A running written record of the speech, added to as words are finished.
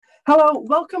Hello,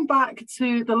 welcome back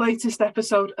to the latest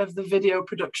episode of the Video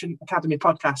Production Academy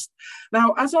podcast.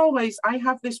 Now, as always, I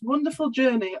have this wonderful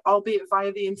journey, albeit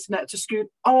via the internet, to scoot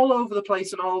all over the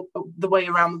place and all the way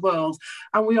around the world.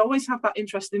 And we always have that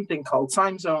interesting thing called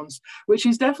time zones, which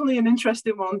is definitely an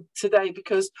interesting one today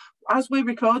because as we're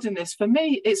recording this, for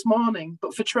me, it's morning,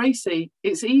 but for Tracey,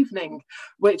 it's evening,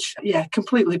 which,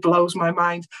 completely blows my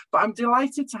mind. But I'm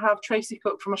delighted to have Tracey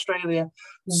Cook from Australia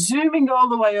zooming all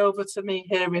the way over to me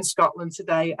here in Scotland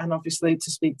today, and obviously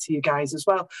to speak to you guys as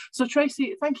well. So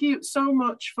Tracey, thank you so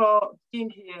much for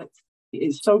being here.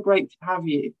 It's so great to have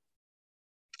you.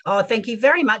 Oh, thank you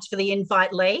very much for the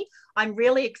invite, Lee. I'm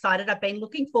really excited. I've been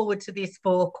looking forward to this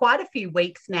for quite a few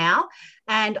weeks now,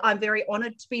 and I'm very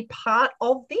honoured to be part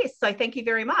of this. So thank you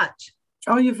very much.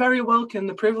 Oh, you're very welcome.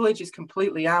 The privilege is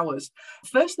completely ours.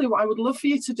 Firstly, what I would love for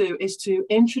you to do is to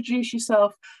introduce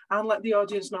yourself and let the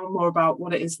audience know more about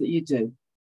what it is that you do.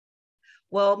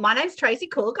 Well, my name's Tracey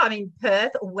Cook. I'm in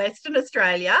Perth, Western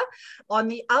Australia, on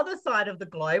the other side of the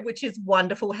globe, which is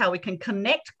wonderful how we can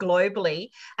connect globally.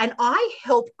 And I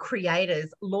help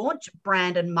creators launch,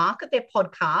 brand, and market their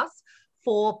podcasts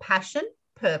for passion,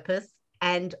 purpose,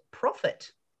 and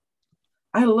profit.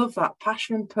 I love that.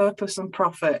 Passion, purpose, and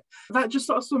profit. That just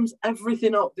sort of sums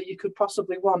everything up that you could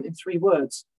possibly want in 3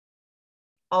 words.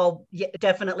 Oh, yeah, it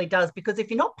definitely does. Because if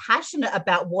you're not passionate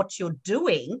about what you're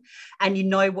doing and you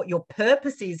know what your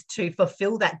purpose is to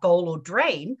fulfill that goal or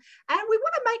dream, and we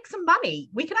want to make some money,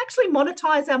 we can actually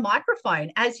monetize our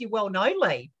microphone, as you well know,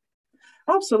 Lee.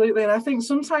 Absolutely. And I think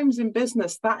sometimes in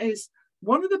business, that is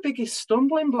one of the biggest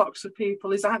stumbling blocks for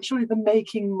people is actually the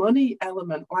making money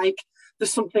element. Like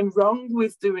there's something wrong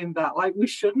with doing that. Like we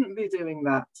shouldn't be doing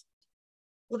that.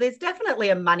 Well, there's definitely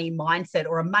a money mindset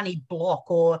or a money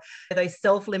block or those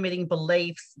self-limiting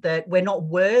beliefs that we're not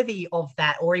worthy of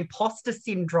that, or imposter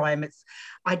syndrome.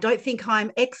 I don't think I'm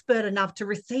expert enough to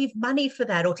receive money for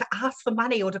that, or to ask for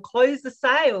money, or to close the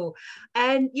sale.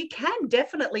 And you can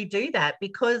definitely do that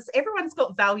because everyone's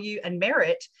got value and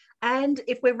merit. And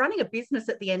if we're running a business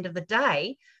at the end of the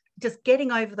day, just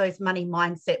getting over those money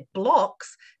mindset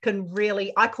blocks can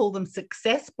really, I call them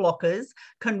success blockers,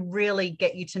 can really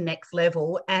get you to next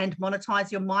level and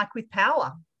monetize your mic with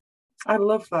power. I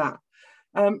love that.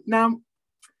 Now,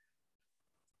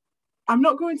 I'm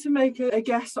not going to make a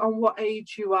guess on what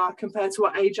age you are compared to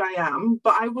what age I am,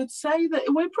 but I would say that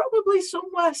we're probably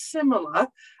somewhere similar.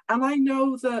 And I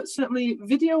know that certainly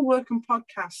video work and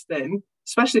podcasting,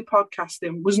 especially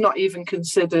podcasting, was not even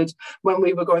considered when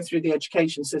we were going through the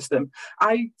education system.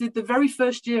 I did the very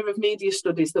first year of media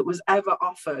studies that was ever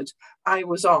offered, I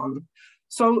was on.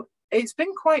 So it's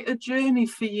been quite a journey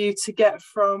for you to get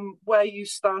from where you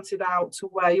started out to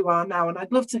where you are now. And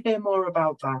I'd love to hear more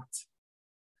about that.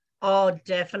 Oh,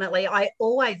 definitely. I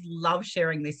always love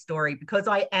sharing this story because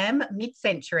I am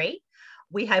mid-century.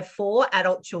 We have 4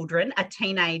 adult children, a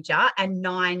teenager, and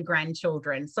 9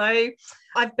 grandchildren. So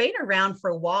I've been around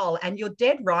for a while, and you're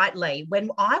dead right, Lee.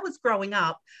 When I was growing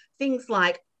up, things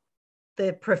like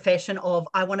the profession of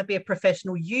I want to be a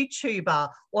professional YouTuber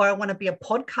or I want to be a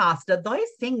podcaster, those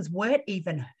things weren't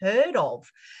even heard of.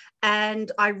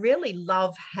 And I really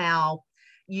love how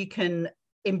you can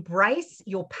embrace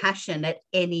your passion at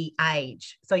any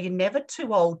age. So you're never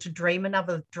too old to dream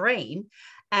another dream.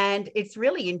 And it's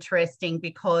really interesting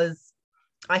because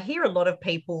I hear a lot of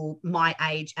people my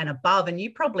age and above, and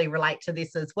you probably relate to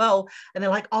this as well. And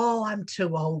they're like, oh, I'm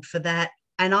too old for that.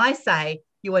 And I say,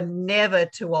 you are never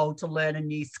too old to learn a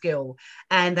new skill.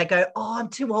 And they go, oh, I'm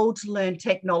too old to learn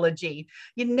technology.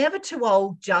 You're never too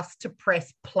old just to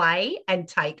press play and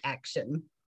take action.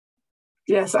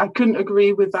 Yes, I couldn't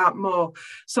agree with that more.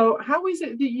 So how is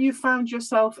it that you found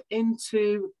yourself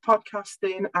into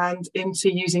podcasting and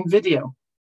into using video?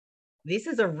 This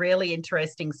is a really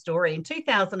interesting story. In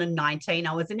 2019,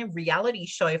 I was in a reality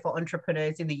show for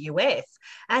entrepreneurs in the US,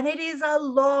 and it is a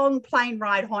long plane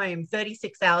ride home,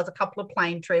 36 hours, a couple of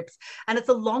plane trips. And it's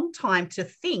a long time to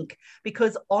think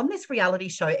because on this reality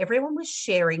show, everyone was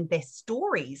sharing their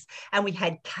stories and we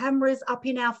had cameras up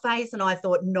in our face. And I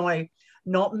thought, no,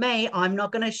 not me. I'm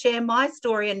not going to share my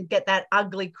story and get that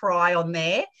ugly cry on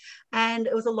there. And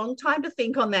it was a long time to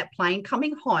think on that plane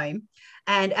coming home.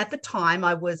 And at the time,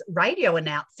 I was radio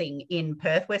announcing in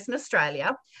Perth, Western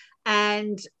Australia.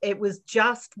 And it was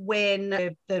just when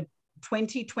the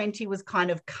 2020 was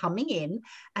kind of coming in.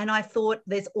 And I thought,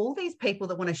 there's all these people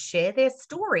that want to share their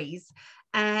stories,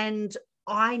 and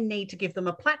I need to give them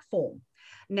a platform.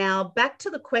 Now, back to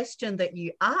the question that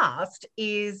you asked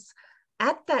is,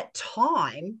 at that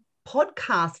time,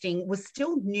 podcasting was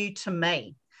still new to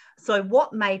me. So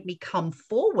what made me come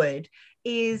forward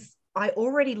is I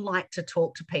already like to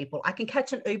talk to people. I can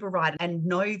catch an Uber ride and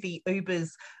know the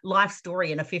Uber's life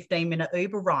story in a 15-minute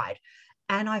Uber ride.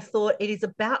 And I thought it is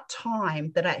about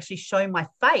time that I actually show my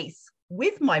face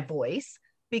with my voice,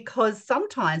 because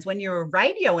sometimes when you're a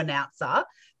radio announcer,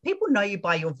 people know you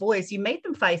by your voice. You meet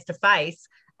them face to face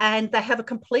and they have a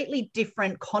completely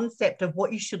different concept of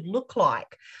what you should look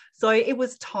like. So it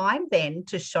was time then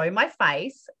to show my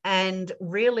face and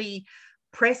really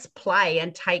press play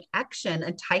and take action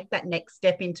and take that next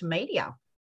step into media.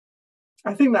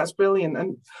 I think that's brilliant.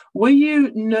 And were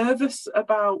you nervous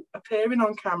about appearing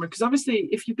on camera? Because obviously,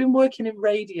 if you've been working in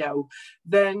radio,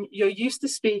 then you're used to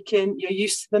speaking, you're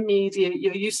used to the media,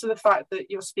 you're used to the fact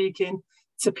that you're speaking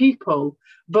to people,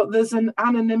 but there's an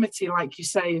anonymity, like you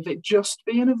say, of it just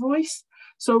being a voice.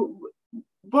 So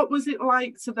what was it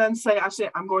like to then say, actually,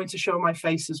 I'm going to show my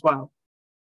face as well?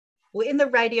 Well, in the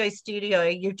radio studio,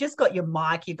 you've just got your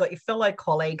mic, you've got your fellow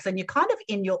colleagues, and you're kind of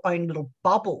in your own little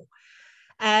bubble.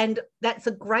 And that's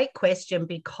a great question,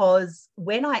 because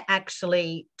when I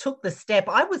actually took the step,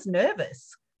 I was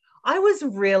nervous. I was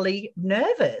really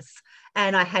nervous.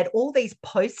 And I had all these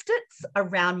Post-its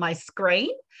around my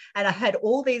screen, and I had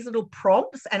all these little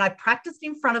prompts, and I practiced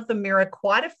in front of the mirror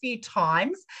quite a few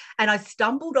times, and I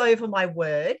stumbled over my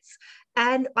words,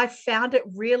 and I found it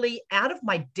really out of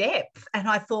my depth. And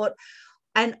I thought,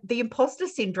 and the imposter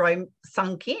syndrome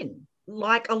sunk in,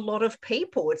 like a lot of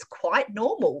people. It's quite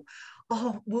normal.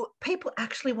 Oh, well, people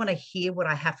actually want to hear what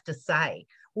I have to say.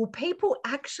 Will people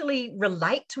actually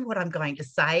relate to what I'm going to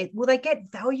say? Will they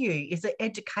get value? Is it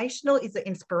educational? Is it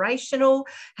inspirational?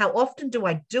 How often do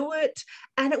I do it?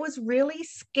 And it was really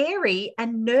scary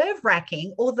and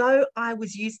nerve-wracking. Although I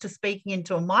was used to speaking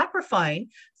into a microphone,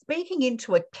 speaking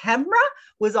into a camera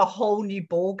was a whole new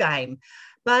ball game.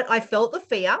 But I felt the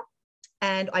fear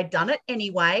and I'd done it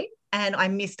anyway. And I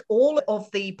missed all of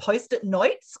the Post-it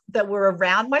notes that were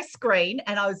around my screen.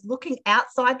 And I was looking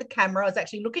outside the camera. I was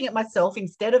actually looking at myself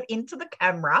instead of into the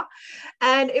camera.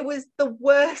 And it was the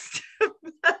worst,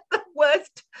 the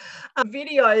worst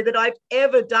video that I've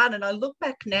ever done. And I look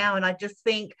back now and I just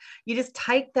think you just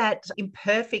take that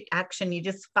imperfect action, you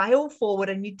just fail forward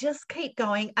and you just keep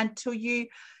going until you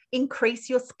increase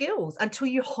your skills, until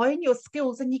you hone your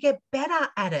skills and you get better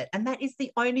at it. And that is the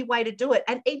only way to do it.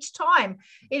 And each time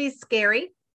it is scary.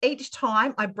 Each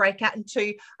time I break out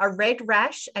into a red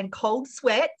rash and cold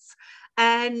sweats.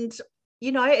 And,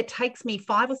 you know, it takes me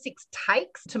 5 or 6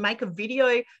 takes to make a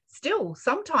video still,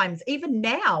 sometimes, even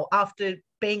now, after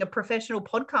being a professional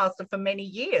podcaster for many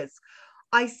years,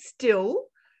 I still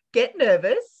get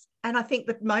nervous. And I think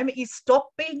the moment you stop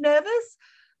being nervous,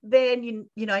 then you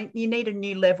need a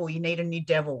new level, you need a new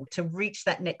devil to reach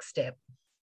that next step.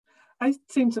 I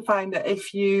seem to find that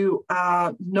if you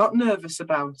are not nervous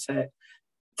about it,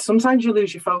 sometimes you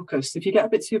lose your focus. If you get a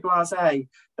bit too blasé,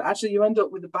 that actually you end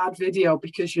up with a bad video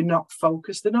because you're not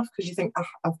focused enough, because you think,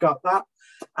 I've got that.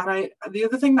 And the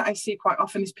other thing that I see quite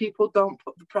often is people don't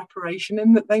put the preparation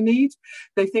in that they need.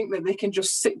 They think that they can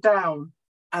just sit down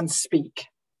and speak.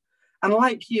 And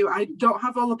like you, I don't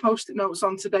have all the Post-it notes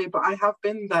on today, but I have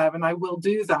been there and I will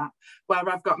do that, where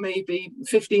I've got maybe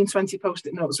 15, 20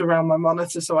 Post-it notes around my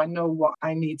monitor so I know what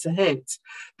I need to hit.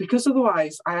 Because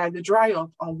otherwise I either dry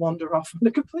up or wander off on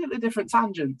a completely different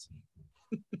tangent.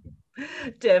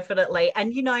 Definitely.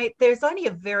 And, you know, there's only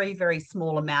a very, very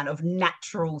small amount of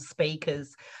natural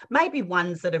speakers, maybe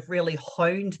ones that have really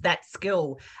honed that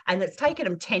skill. And it's taken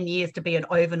them 10 years to be an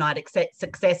overnight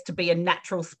success, to be a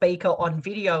natural speaker on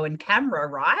video and camera,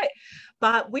 right?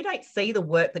 But we don't see the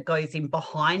work that goes in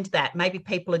behind that. Maybe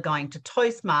people are going to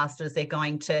Toastmasters, they're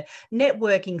going to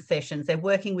networking sessions, they're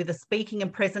working with a speaking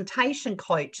and presentation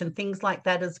coach and things like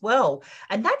that as well.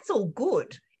 And that's all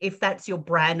good if that's your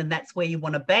brand and that's where you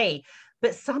want to be.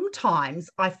 But sometimes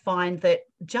I find that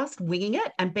just winging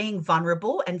it and being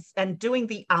vulnerable and doing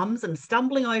the ums and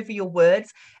stumbling over your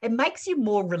words, it makes you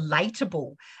more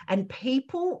relatable. And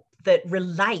people that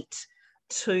relate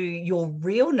to your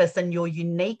realness and your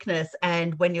uniqueness,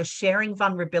 and when you're sharing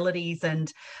vulnerabilities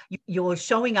and you're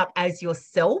showing up as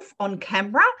yourself on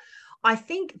camera, I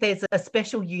think there's a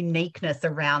special uniqueness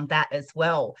around that as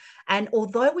well. And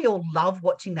although we all love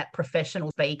watching that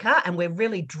professional speaker and we're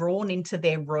really drawn into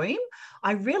their room,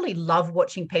 I really love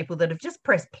watching people that have just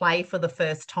pressed play for the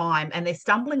first time and they're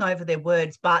stumbling over their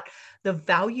words, but the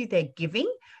value they're giving,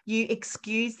 you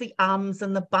excuse the ums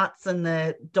and the buts and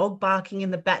the dog barking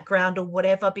in the background or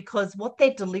whatever, because what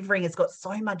they're delivering has got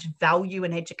so much value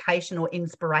and education or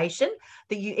inspiration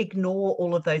that you ignore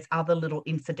all of those other little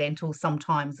incidentals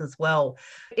sometimes as well.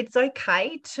 It's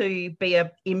okay to be an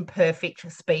imperfect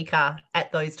speaker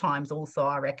at those times also,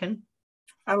 I reckon.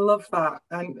 I love that.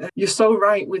 And you're so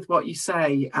right with what you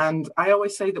say. And I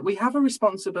always say that we have a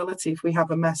responsibility, if we have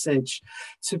a message,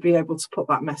 to be able to put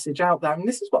that message out there. And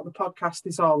this is what the podcast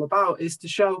is all about, is to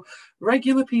show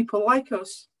regular people like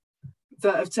us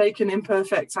that have taken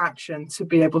imperfect action to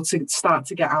be able to start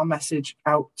to get our message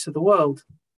out to the world.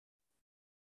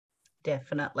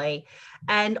 Definitely.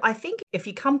 And I think if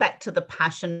you come back to the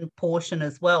passion portion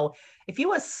as well, if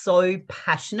you are so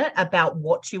passionate about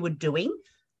what you are doing,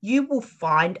 you will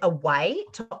find a way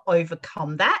to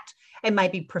overcome that. It may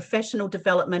be professional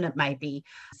development, it may be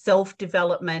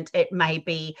self-development, it may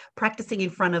be practicing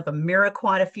in front of a mirror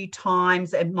quite a few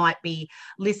times, it might be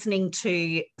listening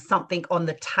to something on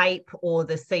the tape or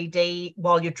the CD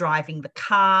while you're driving the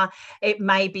car, it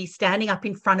may be standing up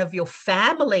in front of your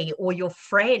family or your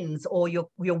friends or your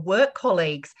work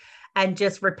colleagues and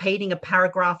just repeating a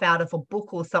paragraph out of a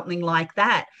book or something like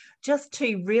that, just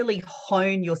to really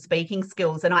hone your speaking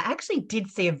skills. And I actually did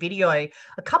see a video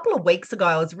a couple of weeks ago.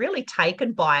 I was really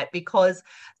taken by it because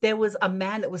there was a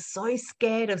man that was so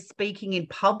scared of speaking in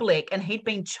public, and he'd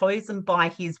been chosen by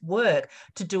his work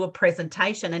to do a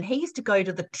presentation. And he used to go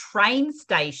to the train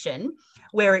station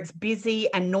where it's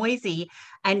busy and noisy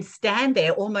and stand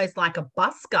there almost like a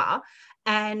busker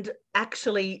and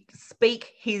actually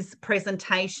speak his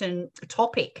presentation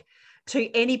topic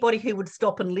to anybody who would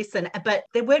stop and listen. But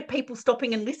there weren't people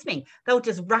stopping and listening. They were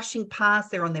just rushing past.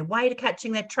 They're on their way to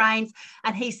catching their trains.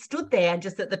 And he stood there and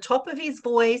just at the top of his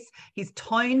voice, his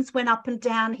tones went up and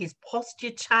down, his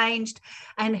posture changed.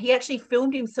 And he actually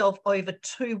filmed himself over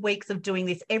 2 weeks of doing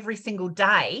this every single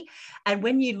day. And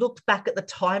when you looked back at the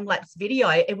time-lapse video,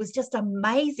 it was just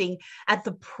amazing at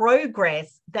the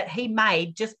progress that he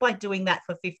made just by doing that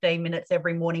for 15 minutes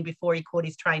every morning before he caught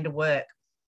his train to work.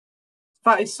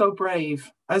 That is so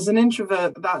brave. As an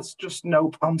introvert, that's just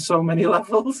nope on so many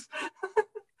levels.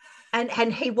 And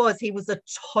he was a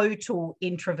total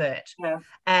introvert. Yeah.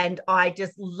 And I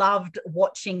just loved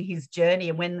watching his journey.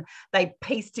 And when they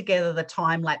pieced together the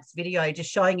time-lapse video,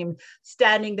 just showing him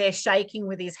standing there shaking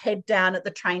with his head down at the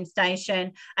train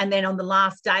station. And then on the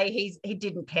last day, he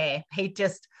didn't care. He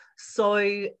just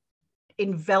so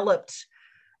enveloped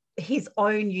his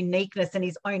own uniqueness and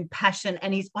his own passion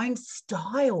and his own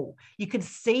style. You could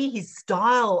see his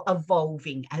style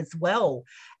evolving as well.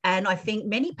 And I think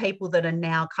many people that are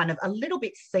now kind of a little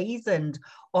bit seasoned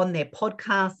on their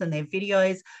podcasts and their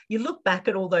videos, you look back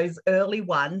at all those early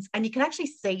ones and you can actually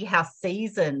see how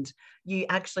seasoned you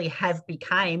actually have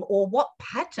become, or what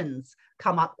patterns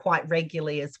come up quite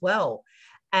regularly as well.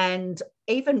 And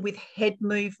even with head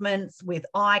movements, with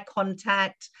eye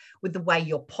contact, with the way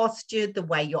you're postured, the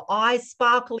way your eyes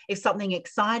sparkle, if something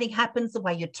exciting happens, the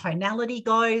way your tonality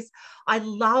goes. I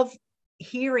love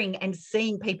hearing and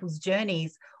seeing people's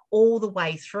journeys all the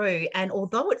way through. And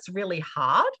although it's really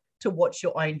hard to watch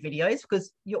your own videos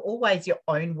because you're always your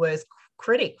own worst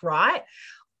critic, right?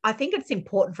 I think it's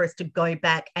important for us to go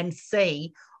back and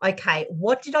see, okay,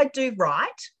 what did I do right?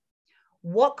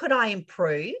 What could I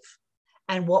improve?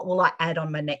 And what will I add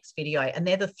on my next video? And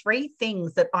they're the 3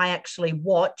 things that I actually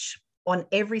watch on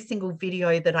every single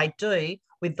video that I do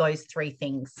with those 3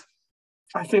 things.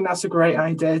 I think that's a great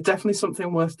idea. Definitely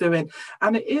something worth doing.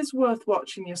 And it is worth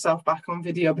watching yourself back on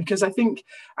video, because I think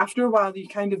after a while you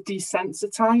kind of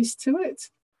desensitize to it.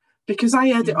 Because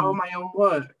I edit all my own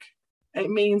work, it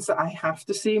means that I have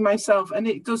to see myself, and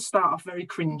it does start off very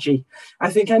cringy. I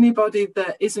think anybody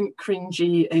that isn't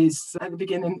cringy is at the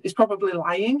beginning is probably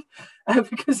lying,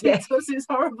 because it's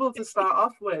horrible to start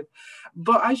off with.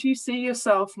 But as you see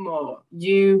yourself more,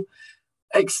 you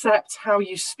accept how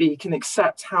you speak and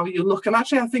accept how you look. And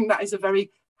actually, I think that is a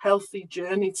very healthy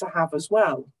journey to have as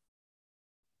well.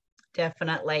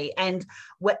 Definitely. And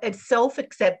it's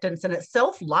self-acceptance and it's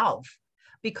self-love.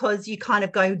 Because you kind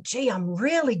of go, gee, I'm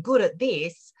really good at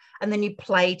this. And then you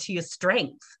play to your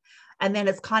strength. And then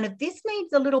it's kind of, this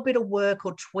needs a little bit of work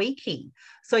or tweaking.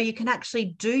 So you can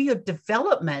actually do your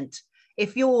development.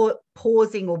 If you're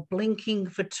pausing or blinking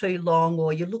for too long,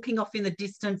 or you're looking off in the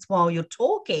distance while you're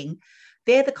talking,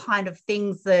 they're the kind of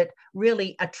things that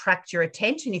really attract your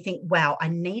attention. You think, wow, I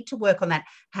need to work on that.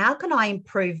 How can I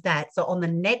improve that? So on the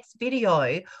next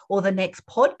video or the next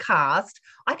podcast,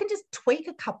 I can just tweak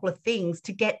a couple of things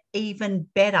to get even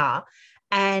better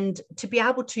and to be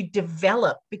able to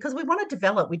develop, because we want to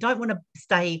develop. We don't want to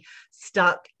stay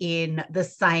stuck in the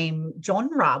same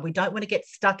genre. We don't want to get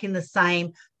stuck in the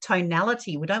same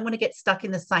tonality. We don't want to get stuck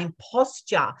in the same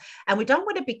posture. And we don't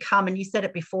want to become, and you said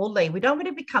it before, Lee, we don't want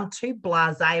to become too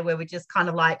blasé where we're just kind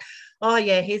of like, oh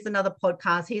yeah, here's another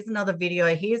podcast, here's another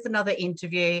video, here's another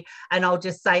interview. And I'll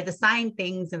just say the same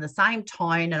things in the same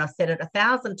tone. And I've said it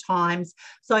 1,000 times.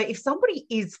 So if somebody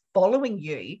is following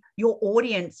you, your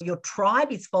audience, your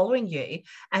tribe is following you,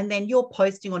 and then you're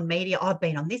posting on media, I've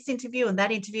been on this interview and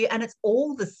that interview, and it's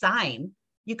all the same,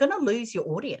 you're going to lose your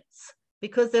audience.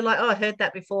 Because they're like, oh, I heard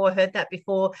that before,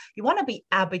 You want to be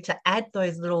able to add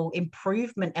those little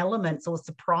improvement elements or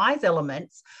surprise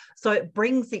elements. So it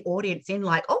brings the audience in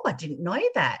like, oh, I didn't know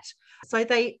that. So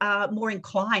they are more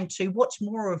inclined to watch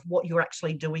more of what you're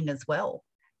actually doing as well.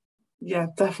 Yeah,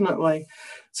 definitely.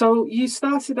 So you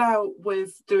started out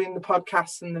with doing the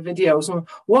podcasts and the videos.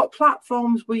 What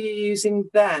platforms were you using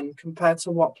then compared to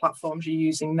what platforms you're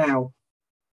using now?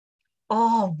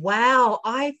 Oh, wow.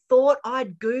 I thought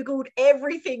I'd Googled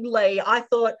everything, Lee. I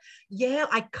thought, yeah,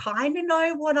 I kind of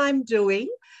know what I'm doing,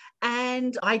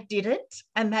 and I didn't,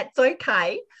 and that's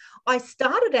okay. I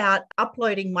started out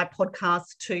uploading my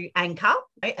podcast to Anchor,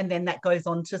 right? And then that goes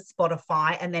on to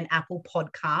Spotify and then Apple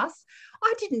Podcasts.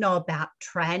 I didn't know about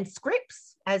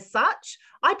transcripts as such.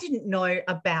 I didn't know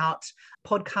about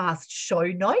podcast show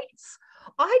notes.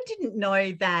 I didn't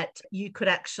know that you could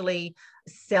actually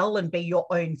sell and be your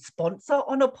own sponsor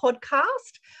on a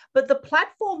podcast. But the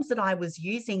platforms that I was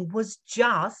using was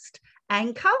just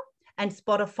Anchor and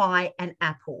Spotify and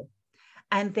Apple.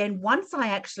 And then once I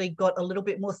actually got a little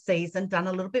bit more seasoned, done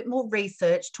a little bit more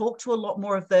research, talked to a lot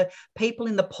more of the people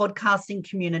in the podcasting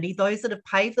community, those that have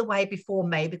paved the way before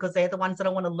me, because they're the ones that I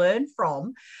want to learn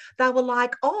from, they were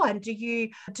like, oh, and do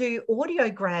you do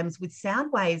audiograms with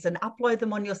sound waves and upload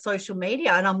them on your social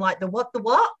media? And I'm like, the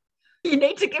what? You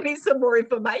need to give me some more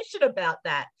information about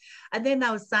that. And then they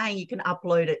were saying you can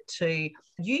upload it to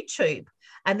YouTube,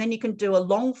 and then you can do a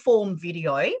long form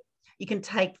video. You can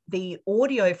take the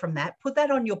audio from that, put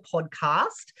that on your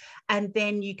podcast, and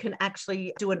then you can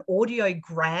actually do an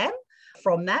audiogram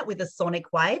from that with a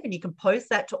sonic wave, and you can post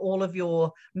that to all of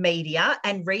your media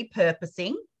and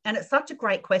repurposing. And it's such a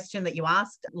great question that you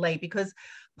asked, Lee, because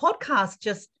podcasts,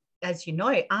 just as you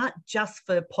know, aren't just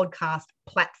for podcast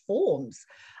platforms.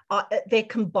 They're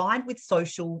combined with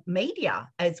social media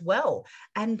as well.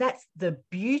 And that's the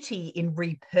beauty in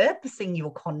repurposing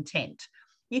your content.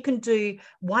 You can do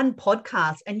one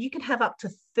podcast and you can have up to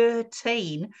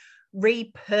 13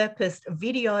 repurposed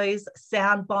videos,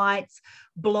 sound bites,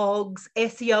 blogs,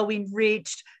 SEO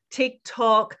enriched,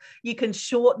 TikTok. You can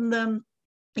shorten them.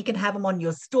 You can have them on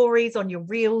your stories, on your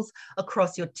reels,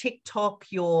 across your TikTok,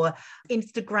 your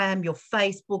Instagram, your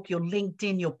Facebook, your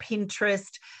LinkedIn, your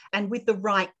Pinterest. And with the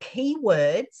right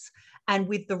keywords and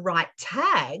with the right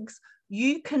tags,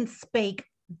 you can speak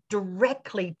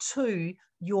directly to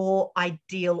your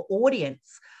ideal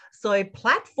audience. So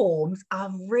platforms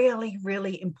are really,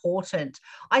 really important.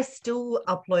 I still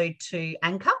upload to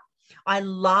Anchor. I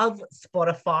love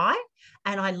Spotify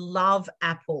and I love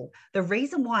Apple. The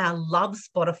reason why I love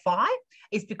Spotify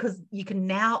is because you can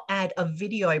now add a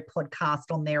video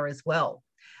podcast on there as well.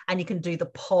 And you can do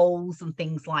the polls and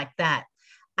things like that.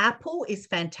 Apple is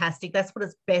fantastic. That's what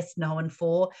it's best known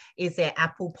for, is their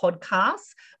Apple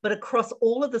podcasts. But across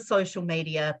all of the social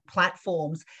media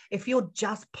platforms, if you're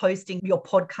just posting your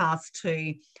podcast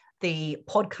to the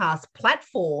podcast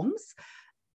platforms,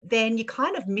 then you're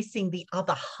kind of missing the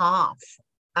other half,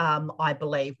 I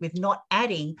believe, with not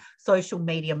adding social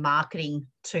media marketing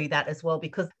to that as well,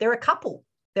 because they're a couple.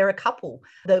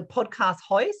 The podcast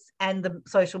hosts and the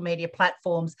social media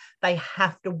platforms, they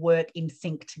have to work in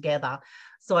sync together.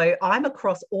 So I'm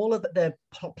across all of the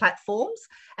platforms,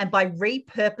 and by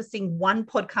repurposing one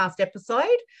podcast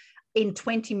episode in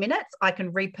 20 minutes, I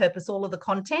can repurpose all of the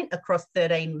content across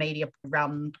 13 media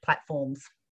platforms.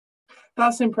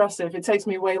 That's impressive. It takes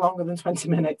me way longer than 20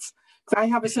 minutes. I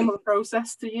have a similar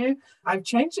process to you. I've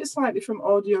changed it slightly from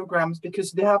audiograms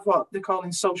because they have what they're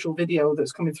calling social video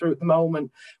that's coming through at the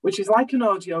moment, which is like an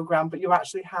audiogram, but you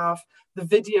actually have the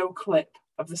video clip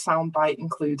of the soundbite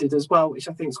included as well, which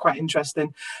I think is quite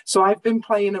interesting. So I've been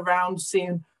playing around,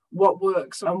 seeing what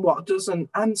works and what doesn't.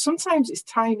 And sometimes it's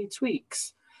tiny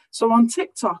tweaks. So on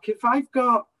TikTok, if I've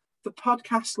got the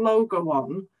podcast logo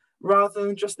on, rather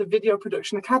than just the Video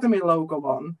Production Academy logo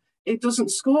on, it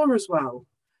doesn't score as well.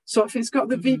 So if it's got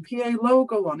the VPA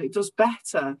logo on, it does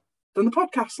better than the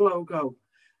podcast logo.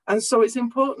 And so it's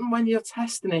important when you're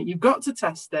testing it, you've got to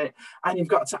test it and you've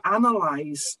got to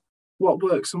analyze what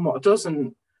works and what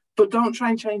doesn't. But don't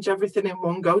try and change everything in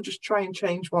one go. Just try and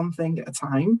change one thing at a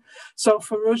time. So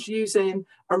for us, using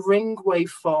a ring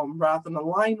waveform rather than a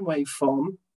line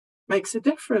waveform makes a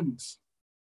difference.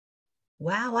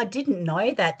 Wow, I didn't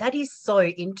know that. That is so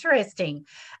interesting.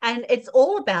 And it's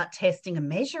all about testing and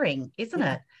measuring, isn't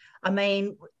Yeah. it? I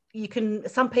mean,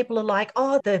 some people are like,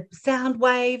 oh, the sound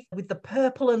wave with the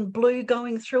purple and blue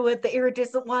going through it, the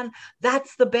iridescent one,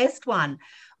 that's the best one.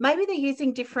 Maybe they're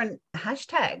using different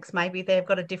hashtags. Maybe they've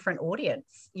got a different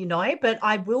audience, but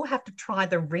I will have to try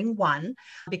the ring one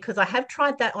because I have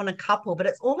tried that on a couple, but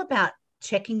it's all about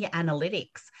checking your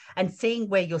analytics and seeing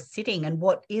where you're sitting and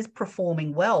what is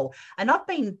performing well. And I've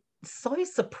been so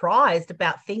surprised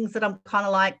about things that I'm kind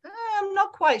of like, I'm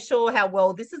not quite sure how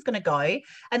well this is going to go.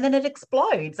 And then it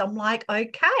explodes. I'm like,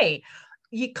 okay,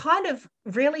 you kind of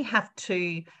really have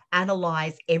to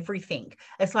analyze everything.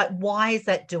 It's like, why is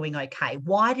that doing okay?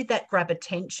 Why did that grab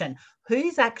attention?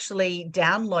 Who's actually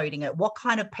downloading it? What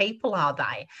kind of people are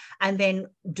they? And then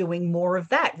doing more of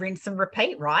that, rinse and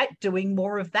repeat, right? Doing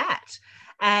more of that.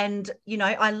 And,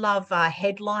 I love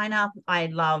Headliner. I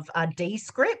love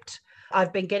Descript.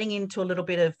 I've been getting into a little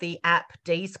bit of the app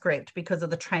Descript because of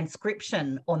the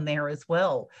transcription on there as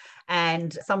well.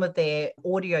 And some of their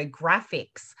audio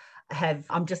graphics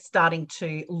I'm just starting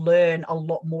to learn a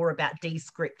lot more about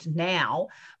Descript now,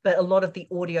 but a lot of the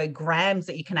audiograms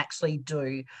that you can actually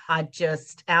do are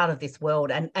just out of this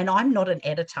world. And I'm not an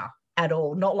editor at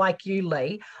all, not like you,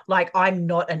 Lee. Like, I'm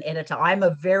not an editor. I'm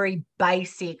a very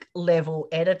basic level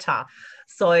editor.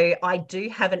 So I do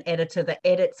have an editor that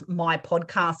edits my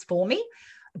podcast for me,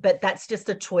 but that's just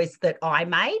a choice that I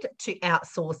made to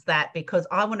outsource that because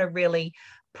I want to really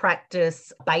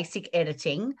practice basic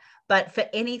editing. But for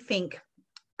anything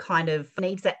kind of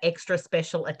needs that extra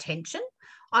special attention,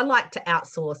 I like to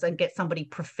outsource and get somebody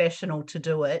professional to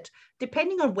do it,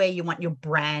 depending on where you want your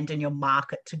brand and your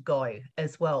market to go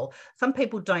as well. Some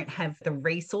people don't have the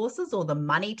resources or the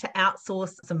money to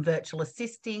outsource some virtual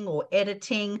assisting or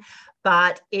editing,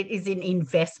 but it is an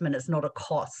investment. It's not a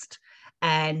cost.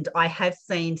 And I have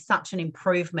seen such an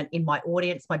improvement in my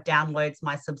audience, my downloads,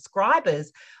 my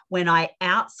subscribers, when I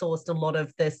outsourced a lot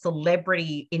of the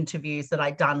celebrity interviews that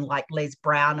I'd done, like Les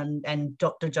Brown and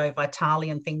Dr. Joe Vitale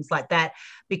and things like that,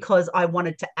 because I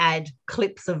wanted to add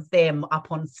clips of them up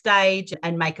on stage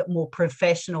and make it more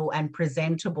professional and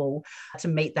presentable to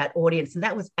meet that audience. And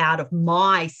that was out of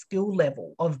my skill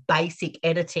level of basic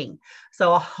editing.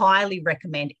 So I highly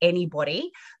recommend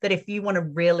anybody that if you want to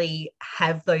really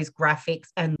have those graphics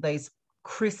and those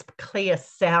crisp, clear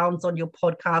sounds on your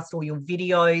podcast or your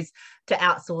videos, to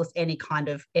outsource any kind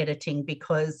of editing,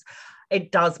 because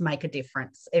it does make a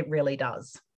difference. It really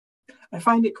does. I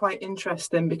find it quite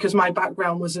interesting because my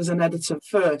background was as an editor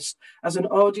first, as an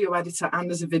audio editor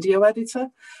and as a video editor.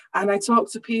 And I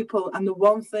talk to people, and the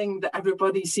one thing that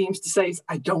everybody seems to say is,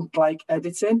 I don't like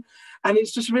editing. And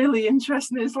it's just really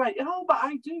interesting. It's like, oh, but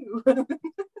I do.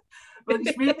 But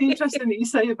it's really interesting that you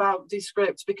say about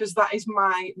Descript, because that is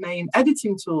my main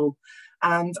editing tool.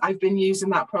 And I've been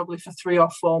using that probably for 3 or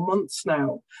 4 months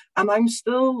now. And I'm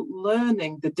still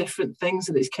learning the different things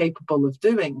that it's capable of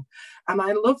doing. And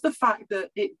I love the fact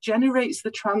that it generates the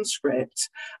transcript,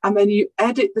 and then you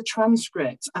edit the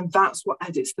transcript, and that's what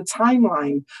edits the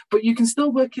timeline. But you can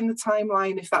still work in the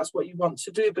timeline if that's what you want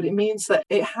to do. But it means that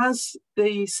it has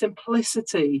the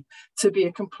simplicity to be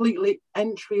a completely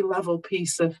entry-level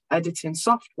piece of editing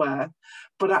software,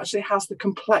 but actually has the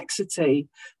complexity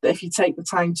that if you take the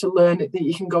time to learn it, that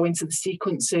you can go into the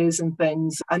sequences and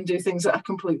things and do things at a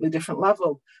completely different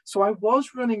level. So I was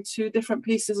running 2 different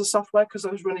pieces of software because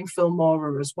I was running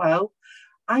Filmora as well.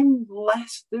 I'm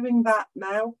less doing that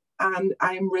now, and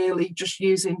I'm really just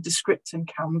using Descript and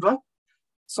Canva.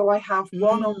 So I have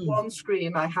one on one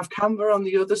screen, I have Canva on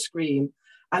the other screen,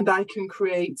 and I can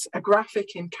create a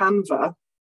graphic in Canva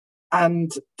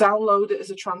and download it as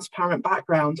a transparent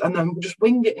background, and then just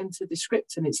wing it into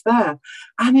Descript, and it's there.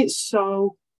 And it's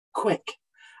so quick.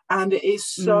 And it is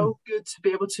so good to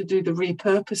be able to do the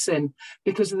repurposing,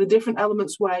 because of the different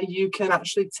elements where you can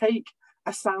actually take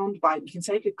a sound bite, you can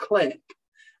take a clip,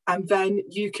 and then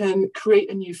you can create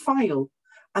a new file.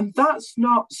 And that's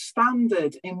not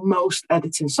standard in most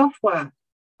editing software.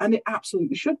 And it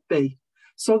absolutely should be.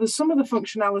 So there's some of the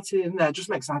functionality in there just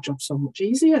makes our job so much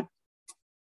easier.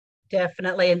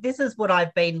 Definitely. And this is what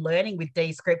I've been learning with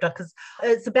Descript, because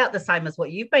it's about the same as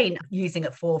what you've been using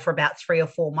it for about 3 or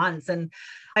 4 months. And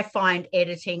I find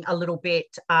editing a little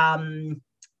bit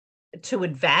too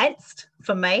advanced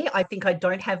for me. I think I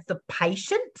don't have the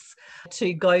patience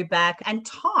to go back, and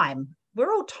time.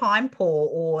 We're all time poor,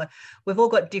 or we've all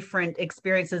got different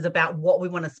experiences about what we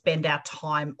want to spend our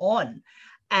time on.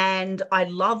 And I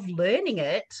love learning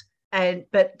it.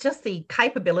 But just the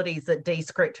capabilities that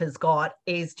Descript has got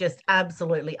is just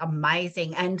absolutely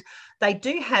amazing. And they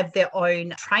do have their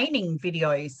own training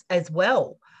videos as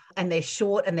well. and they're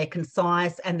short and they're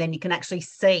concise, and then you can actually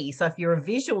see. So if you're a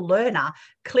visual learner,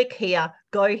 click here,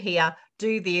 go here,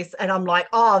 do this. And I'm like,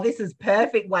 oh, this is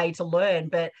perfect way to learn.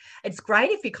 But it's great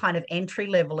if you're kind of entry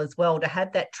level as well, to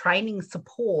have that training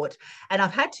support. And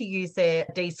I've had to use their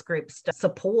Descripts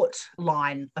support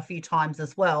line a few times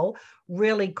as well.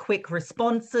 Really quick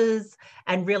responses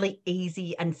and really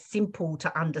easy and simple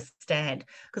to understand.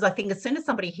 Because I think as soon as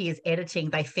somebody hears editing,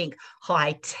 they think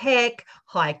high tech,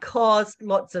 high cost,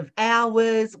 lots of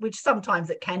hours, which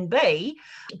sometimes it can be.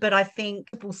 But I think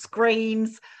full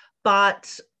screens.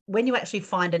 But when you actually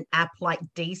find an app like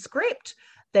Descript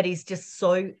that is just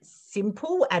so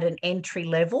simple at an entry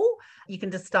level, you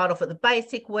can just start off at the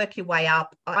basic, work your way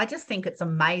up. I just think it's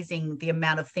amazing the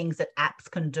amount of things that apps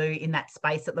can do in that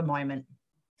space at the moment.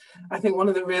 I think one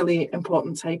of the really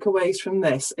important takeaways from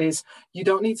this is you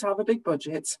don't need to have a big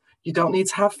budget, you don't need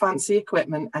to have fancy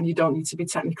equipment, and you don't need to be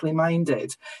technically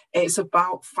minded. It's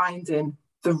about finding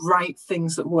the right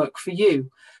things that work for you.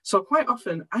 So quite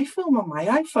often I film on my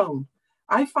iPhone.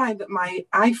 I find that my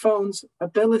iPhone's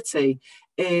ability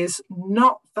is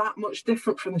not that much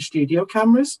different from the studio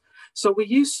cameras. So we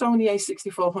use Sony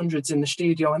A6400s in the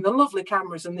studio, and they're lovely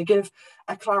cameras, and they give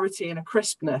a clarity and a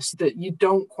crispness that you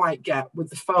don't quite get with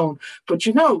the phone. But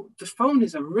you know, the phone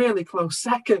is a really close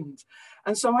second.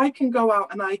 And so I can go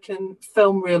out and I can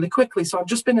film really quickly. So I've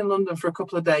just been in London for a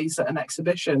couple of days at an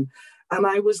exhibition, and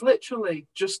I was literally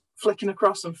just flicking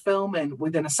across and filming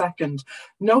within a second.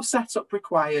 No setup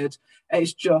required.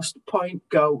 It's just point,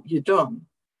 go, you're done.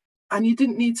 And you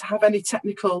didn't need to have any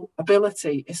technical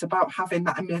ability. It's about having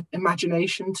that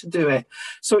imagination to do it.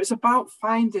 So it's about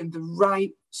finding the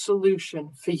right solution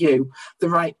for you, the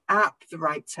right app, the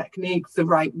right technique, the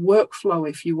right workflow,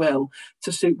 if you will,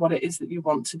 to suit what it is that you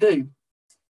want to do.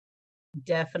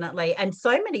 Definitely. And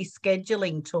so many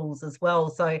scheduling tools as well.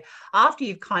 So after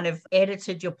you've kind of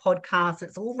edited your podcast,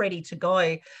 it's all ready to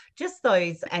go. Just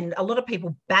those, and a lot of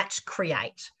people batch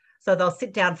create. So they'll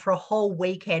sit down for a whole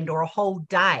weekend or a whole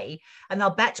day, and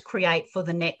they'll batch create for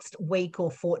the next week or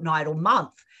fortnight or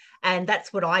month. And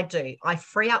that's what I do. I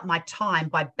free up my time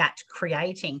by batch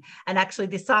creating. And actually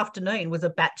this afternoon was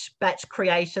a batch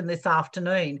creation this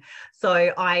afternoon.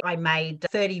 So I made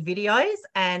 30 videos,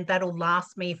 and that'll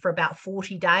last me for about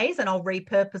 40 days, and I'll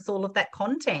repurpose all of that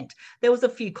content. There was a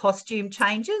few costume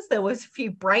changes. There was a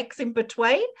few breaks in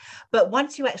between. But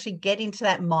once you actually get into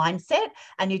that mindset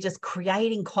and you're just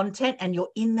creating content and you're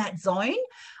in that zone,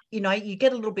 you know, you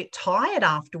get a little bit tired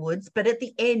afterwards, but at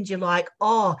the end you're like,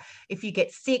 oh, if you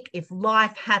get sick, if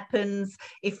life happens,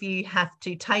 if you have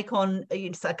to take on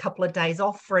a couple of days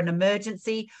off for an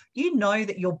emergency, you know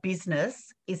that your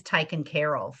business is taken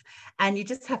care of. And you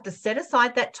just have to set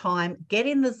aside that time, get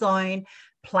in the zone,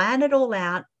 plan it all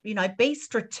out, you know, be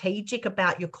strategic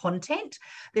about your content.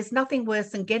 There's nothing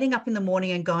worse than getting up in the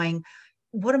morning and going,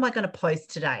 what am I going to post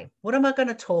today? What am I going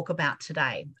to talk about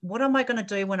today? What am I going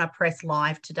to do when I press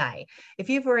live today? If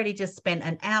you've already just spent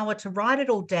an hour to write it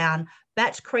all down,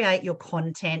 batch create your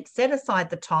content, set aside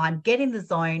the time, get in the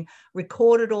zone,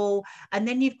 record it all, and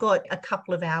then you've got a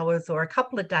couple of hours or a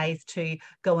couple of days to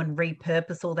go and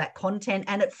repurpose all that content,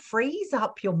 and it frees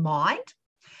up your mind.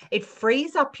 It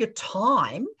frees up your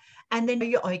time, and then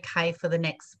you're okay for the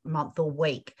next month or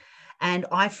week. And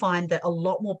I find that a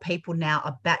lot more people now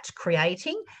are batch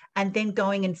creating and then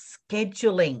going and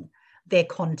scheduling their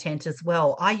content as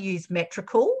well. I use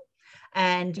Metrical,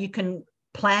 and you can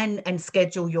plan and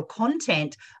schedule your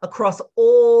content across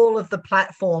all of the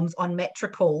platforms on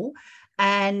Metrical,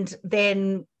 and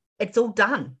then it's all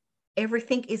done.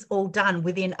 Everything is all done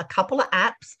within a couple of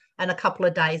apps and a couple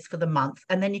of days for the month.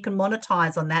 And then you can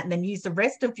monetize on that and then use the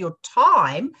rest of your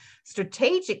time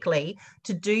strategically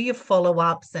to do your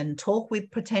follow-ups and talk with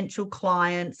potential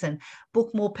clients and book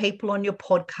more people on your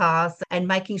podcast, and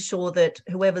making sure that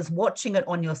whoever's watching it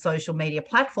on your social media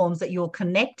platforms that you're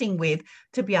connecting with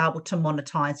to be able to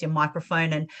monetize your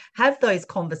microphone and have those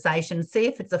conversations, see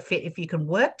if it's a fit, if you can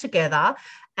work together.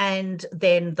 And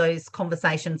then those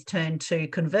conversations turn to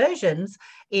conversions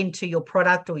into your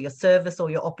product or your service or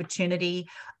your opportunity.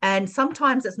 And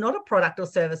sometimes it's not a product or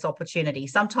service opportunity.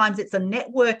 Sometimes it's a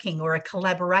networking or a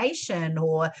collaboration,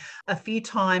 or a few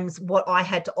times what I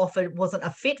had to offer wasn't a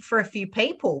fit for a few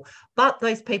people, but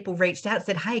those people reached out and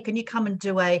said, hey, can you come and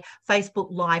do a Facebook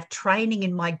Live training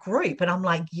in my group? And I'm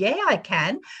like, yeah, I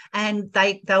can. And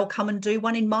they'll come and do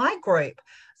one in my group.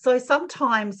 So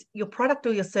sometimes your product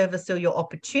or your service or your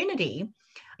opportunity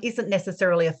isn't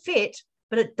necessarily a fit,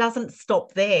 But it doesn't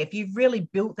stop there. If you've really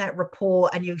built that rapport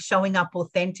and you're showing up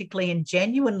authentically and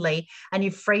genuinely, and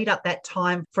you've freed up that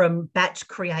time from batch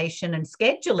creation and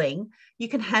scheduling, you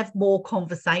can have more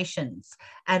conversations.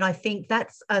 And I think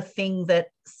that's a thing that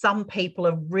some people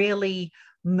are really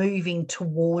moving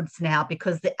towards now,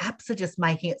 because the apps are just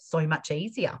making it so much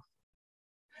easier.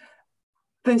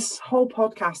 This whole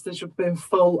podcast has been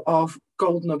full of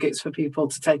gold nuggets for people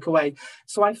to take away.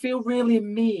 So I feel really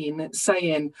mean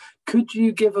saying, could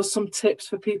you give us some tips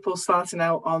for people starting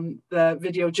out on the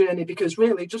video journey? Because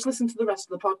really, just listen to the rest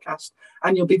of the podcast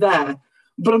and you'll be there.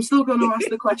 But I'm still going to ask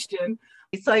the question.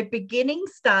 So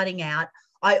starting out,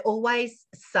 I always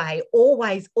say,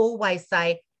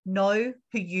 know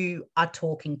who you are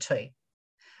talking to.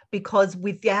 Because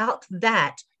without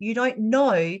that, you don't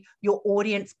know your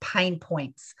audience pain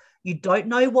points. You don't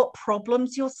know what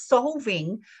problems you're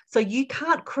solving. So you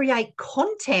can't create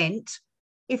content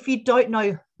if you don't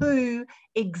know who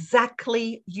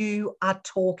exactly you are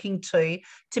talking to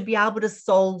be able to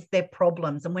solve their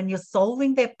problems. And when you're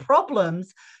solving their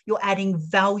problems, you're adding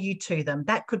value to them.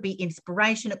 That could be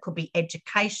inspiration, it could be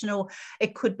educational,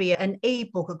 it could be an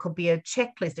ebook, it could be a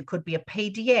checklist, it could be a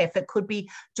PDF, it could be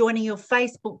joining your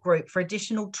Facebook group for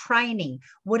additional training,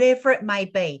 whatever it may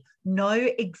be. Know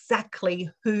exactly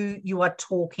who you are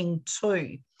talking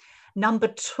to. Number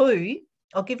 2,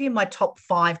 I'll give you my top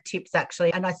 5 tips,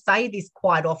 actually. And I say this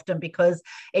quite often because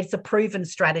it's a proven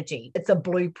strategy. It's a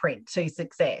blueprint to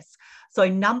success. So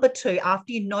number 2,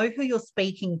 after you know who you're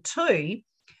speaking to,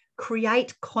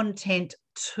 create content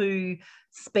to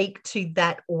speak to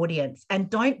that audience. And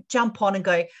don't jump on and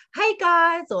go, hey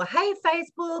guys, or hey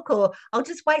Facebook, or I'll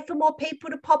just wait for more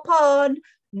people to pop on.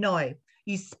 No,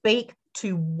 you speak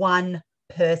to one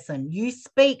person. You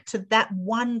speak to that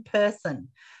one person.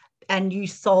 And you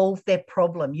solve their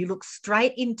problem. You look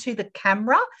straight into the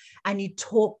camera and you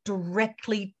talk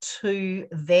directly to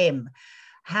them.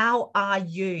 How are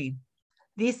you?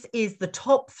 This is the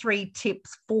top 3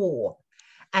 tips for,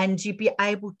 and you'd be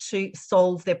able to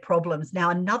solve their problems. Now,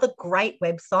 another great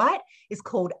website is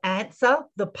called Answer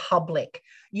the Public.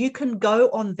 You can go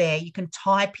on there, you can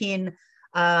type in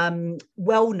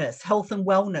wellness, health and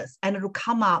wellness, and it'll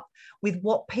come up with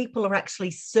what people are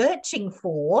actually searching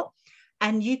for.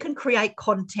 And you can create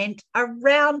content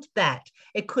around that.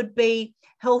 It could be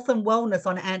health and wellness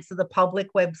on Answer the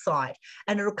Public website,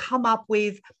 and it'll come up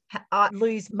with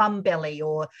lose mum belly,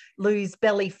 or lose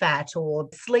belly fat, or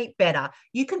sleep better.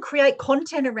 You can create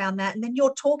content around that, and then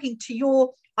you're talking to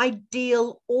your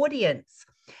ideal audience.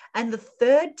 And the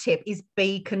 3rd tip is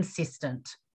be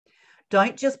consistent.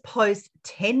 Don't just post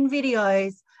 10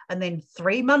 videos and then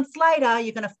 3 months later,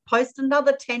 you're going to post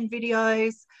another 10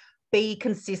 videos. Be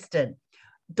consistent.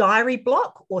 Diary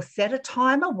block or set a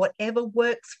timer, whatever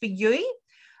works for you.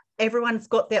 Everyone's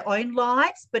got their own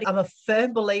lives, but I'm a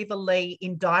firm believer, Lee,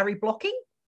 in diary blocking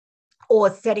or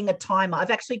setting a timer.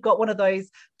 I've actually got one of those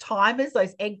timers,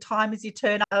 those egg timers you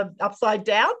turn upside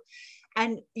down,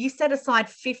 and you set aside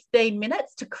 15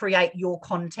 minutes to create your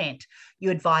content.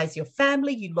 You advise your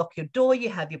family, you lock your door, you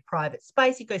have your private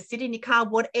space, you go sit in your car,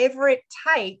 whatever it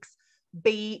takes.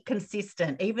 Be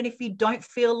consistent. Even if you don't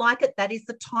feel like it, that is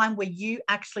the time where you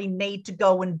actually need to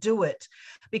go and do it.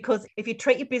 Because if you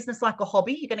treat your business like a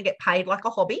hobby, you're going to get paid like a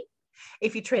hobby.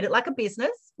 If you treat it like a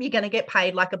business, you're going to get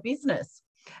paid like a business.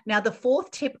 Now, the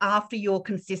 4th tip after you're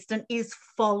consistent is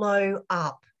follow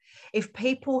up. If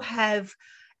people have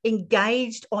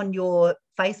engaged on your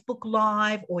Facebook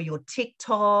Live or your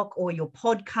TikTok or your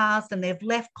podcast and they've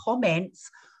left comments,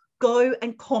 go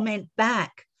and comment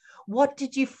back. What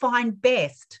did you find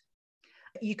best?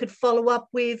 You could follow up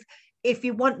with, if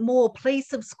you want more, please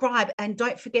subscribe. And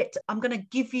don't forget, I'm going to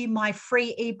give you my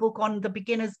free ebook on the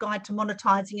beginner's guide to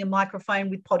monetizing your microphone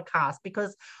with podcasts,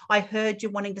 because I heard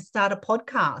you wanting to start a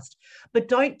podcast. But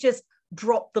don't just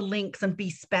drop the links and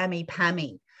be spammy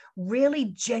pammy. Really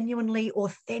genuinely,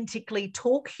 authentically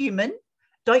talk human.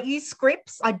 Don't use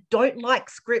scripts. I don't like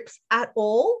scripts at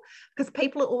all, because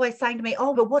people are always saying to me,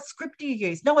 oh, but what script do you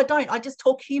use? No, I don't. I just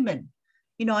talk human.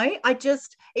 You know,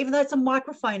 even though it's a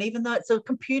microphone, even though it's a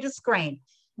computer screen,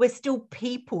 we're still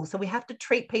people. So we have to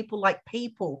treat people like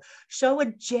people, show a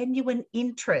genuine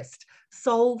interest,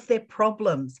 solve their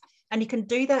problems. And you can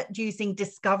do that using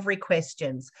discovery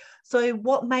questions. So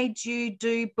what made you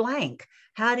do blank?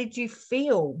 How did you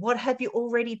feel? What have you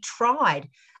already tried?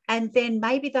 And then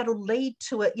maybe that'll lead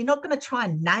to it. You're not going to try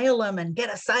and nail them and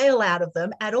get a sale out of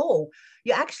them at all.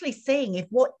 You're actually seeing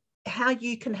how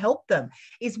you can help them.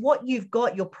 Is what you've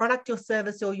got, your product, your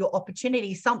service, or your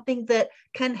opportunity, something that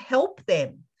can help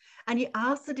them? And you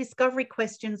ask the discovery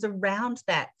questions around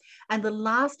that. And the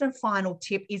last and final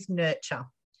tip is nurture.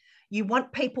 You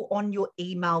want people on your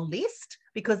email list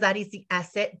because that is the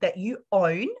asset that you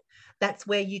own. That's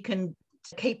where you can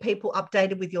keep people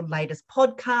updated with your latest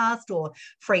podcast or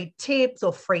free tips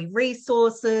or free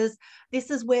resources.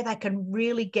 This is where they can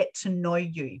really get to know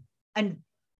you and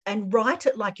write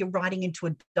it like you're writing into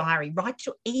a diary. Write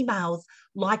your emails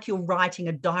like you're writing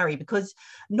a diary, because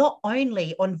not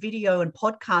only on video and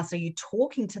podcasts are you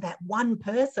talking to that one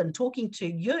person, talking to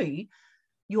you,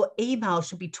 your email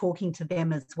should be talking to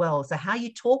them as well. So how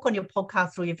you talk on your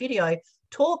podcast or your video,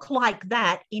 talk like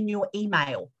that in your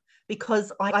email,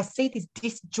 because I see this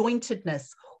disjointedness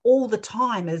all the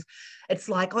time. As it's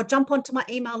like, I'll jump onto my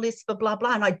email list for blah,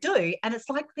 blah, and I do. And it's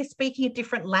like they're speaking a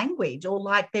different language, or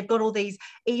like they've got all these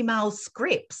email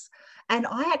scripts. And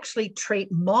I actually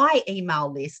treat my email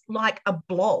list like a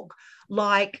blog,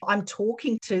 like I'm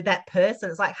talking to that person.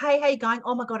 It's like, hey, how you going?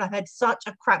 Oh my God, I've had such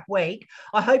a crap week.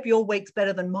 I hope your week's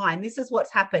better than mine. This is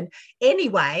what's happened.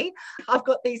 Anyway, I've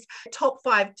got these top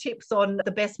 5 tips on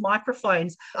the best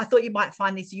microphones. I thought you might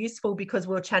find this useful because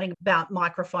we were chatting about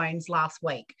microphones last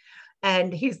week.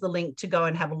 And here's the link to go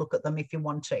and have a look at them if you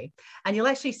want to. And you'll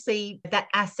actually see that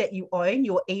asset you own,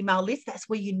 your email list. That's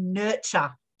where you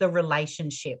nurture the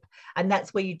relationship. And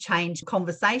that's where you change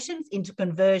conversations into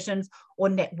conversions or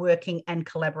networking and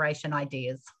collaboration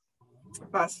ideas.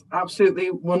 That's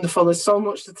absolutely wonderful. There's so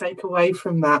much to take away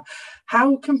from that.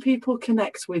 How can people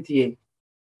connect with you?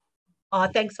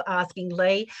 Thanks for asking,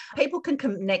 Lee. People can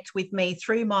connect with me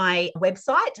through my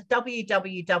website,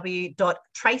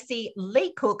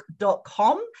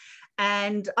 www.traceyleecook.com.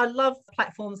 And I love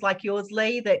platforms like yours,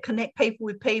 Lee, that connect people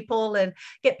with people and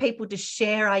get people to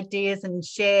share ideas and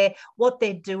share what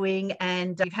they're doing.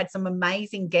 And we've had some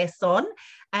amazing guests on,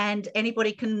 and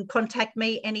anybody can contact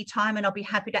me anytime and I'll be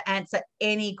happy to answer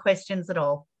any questions at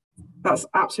all. That's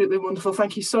absolutely wonderful.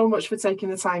 Thank you so much for taking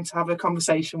the time to have a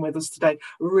conversation with us today.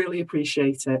 Really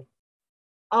appreciate it.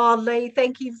 Oh, Lee,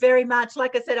 thank you very much.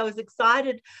 Like I said, I was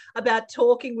excited about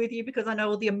talking with you because I know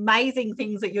all the amazing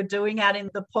things that you're doing out in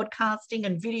the podcasting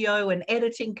and video and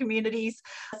editing communities.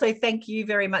 So thank you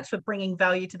very much for bringing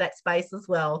value to that space as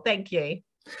well. Thank you.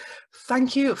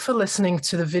 Thank you for listening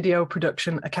to the Video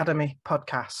Production Academy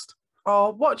podcast,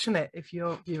 or watching it if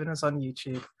you're viewing us on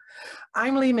YouTube.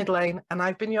 I'm Lee Midlane, and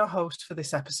I've been your host for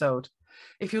this episode.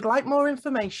 If you'd like more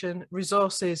information,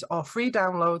 resources, or free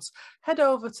downloads, head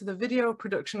over to the Video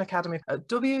Production Academy at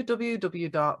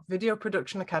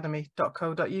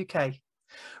www.videoproductionacademy.co.uk.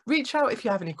 Reach out if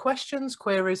you have any questions,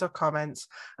 queries, or comments,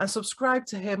 and subscribe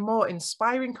to hear more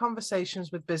inspiring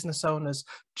conversations with business owners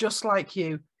just like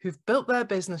you who've built their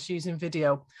business using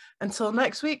video. Until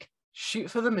next week,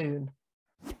 shoot for the moon.